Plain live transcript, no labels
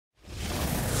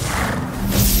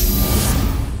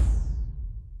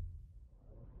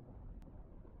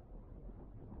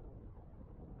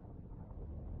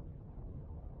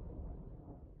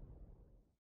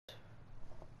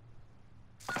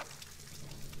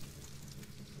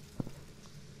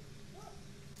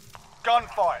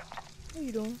gunfight. What are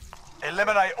you doing?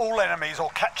 Eliminate all enemies or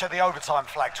capture the overtime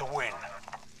flag to win.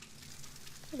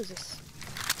 What is this?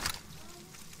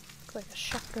 Looks like a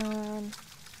shotgun.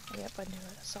 Oh, yep, I knew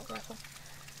it. Assault rifle.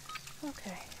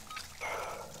 Okay.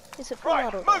 Is it full Right,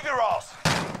 auto? move your ass.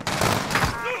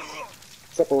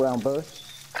 Triple round burst.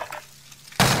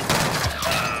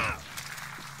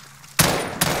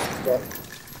 Okay.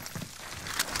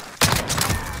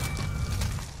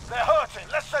 They're hurting.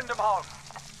 Let's send them home.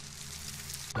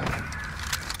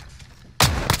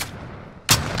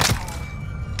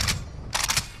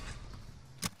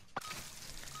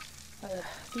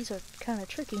 These are kind of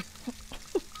tricky.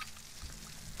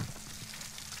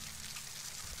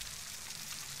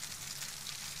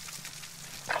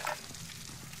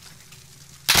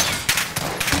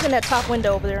 He's in that top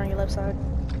window over there on your left side.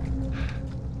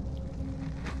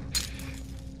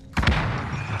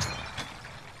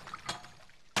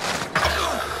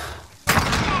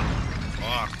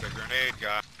 Fuck, the grenade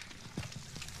guy.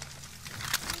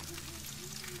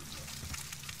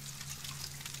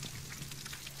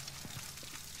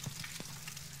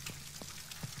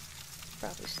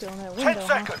 Probably still in that window. 10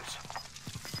 seconds.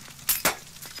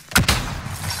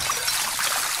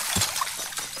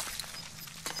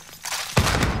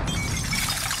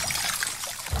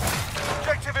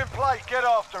 Objective in play. Get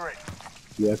after it.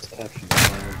 You have to capture the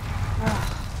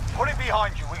flag. Put it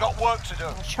behind you. We got work to do.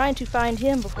 I was trying to find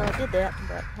him before I did that,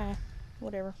 but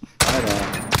whatever. I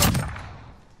know.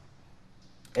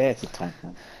 It's a time.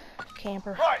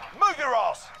 Camper. Right, move your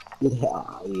ass. Yeah.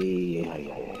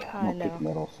 I I'm know. gonna pick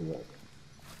metal for that.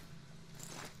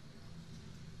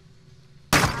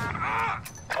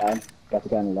 Got the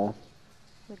guy on the left.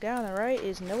 The guy on the right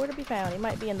is nowhere to be found. He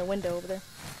might be in the window over there.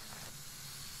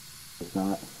 It's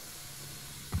not.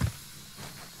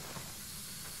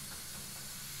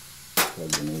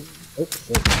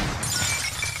 Oops,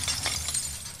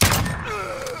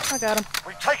 I got him.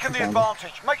 We've taken the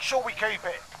advantage. Make sure we keep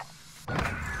it.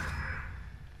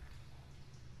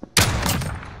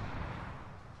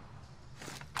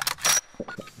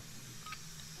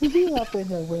 Is he up in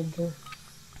the window?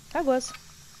 I was.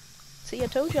 See, I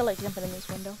told you I like jumping in this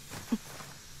window.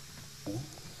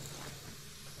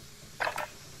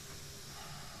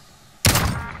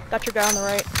 Got your guy on the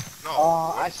right. No.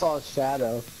 Oh, I saw a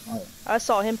shadow. Oh. I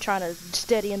saw him trying to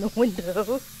steady in the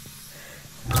window.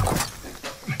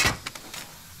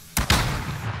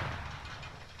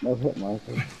 No hit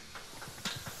marker.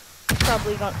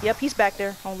 Probably gone. Yep, he's back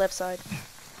there on left side.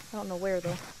 I don't know where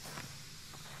though.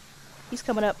 He's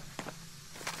coming up.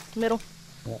 Middle.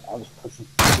 Yeah, I was pushing.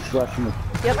 Just rushing the.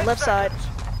 Yep, left side.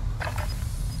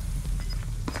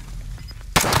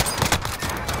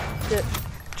 Good.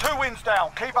 2 wins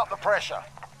down. Keep up the pressure.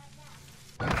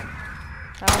 I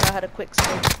don't know how to quick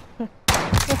scope.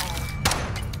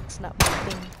 It's not my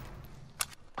thing.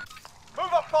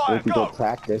 Move up We fire. can go Go.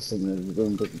 practice in the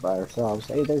room by ourselves.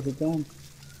 Hey, there's a gun.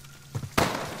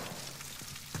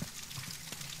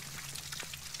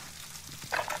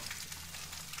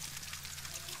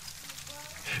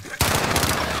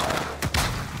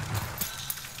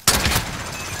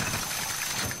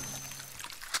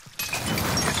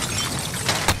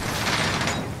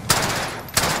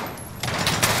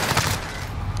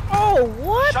 Oh,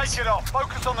 what? Shake it off.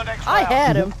 Focus on the next I round.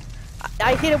 had him.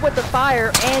 I hit him with the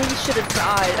fire and he should have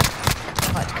died.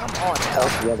 Like, come on That now.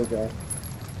 was the other guy.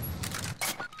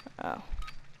 Oh.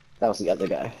 That was the other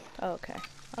guy. Okay.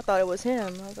 I thought it was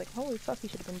him. I was like, holy fuck, he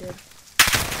should have been dead.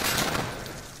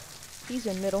 He's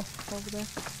in middle over there.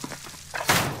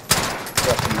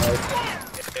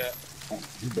 Yeah. Oh,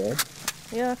 you dead?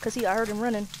 Yeah, cause I heard him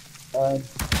running. Uh,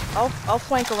 I'll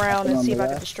flank around and see if I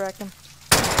can distract him.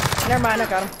 Never mind, I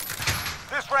got him.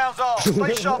 This round's off.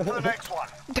 Stay sharp for the next one.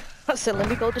 I said, let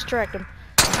me go distract him.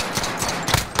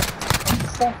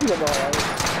 something alright.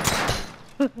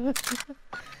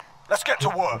 Let's get to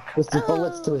work. With the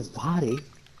bullets to his body.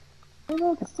 Oh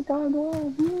look, it's the guy on the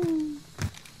wall.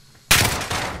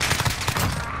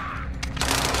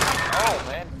 Oh,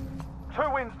 man.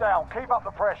 2 wins down. Keep up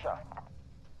the pressure.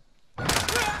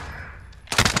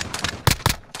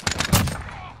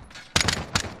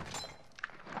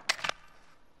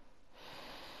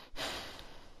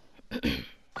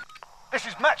 This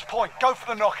is match point. Go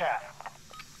for the knockout.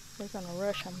 They're gonna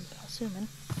rush, I'm assuming.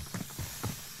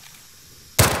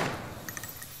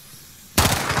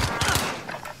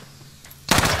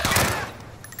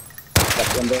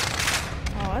 That window.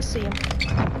 Oh, I see him.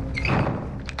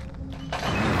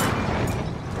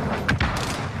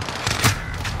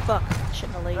 Fuck,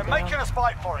 shouldn't have laid They're down. making us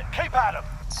fight for it. Keep at them.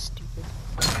 Stupid.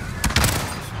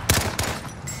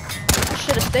 I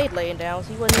should have stayed laying down,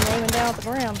 so he wasn't even aiming down at the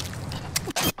ground.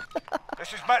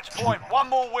 This is match point. One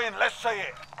more win. Let's see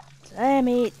it. Damn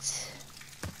it.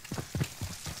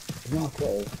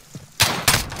 Okay.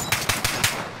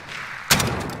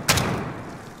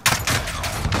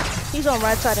 He's on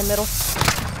right side and middle.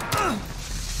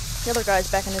 The other guy's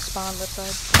back in his spawn left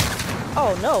side.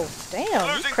 Oh no. Damn.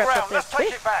 You Losing crept ground. up there Let's take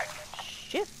quick. it back.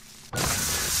 Shit.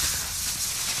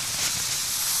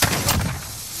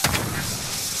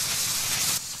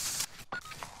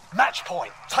 Match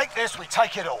point. Take this, we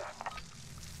take it all.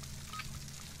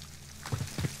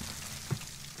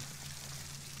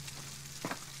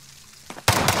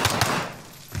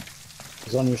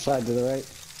 He's on your side to the right.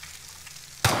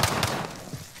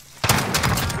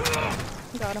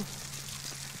 Got him.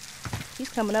 He's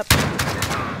coming up.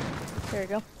 There you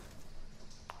go.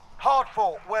 Hard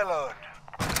fought, well earned.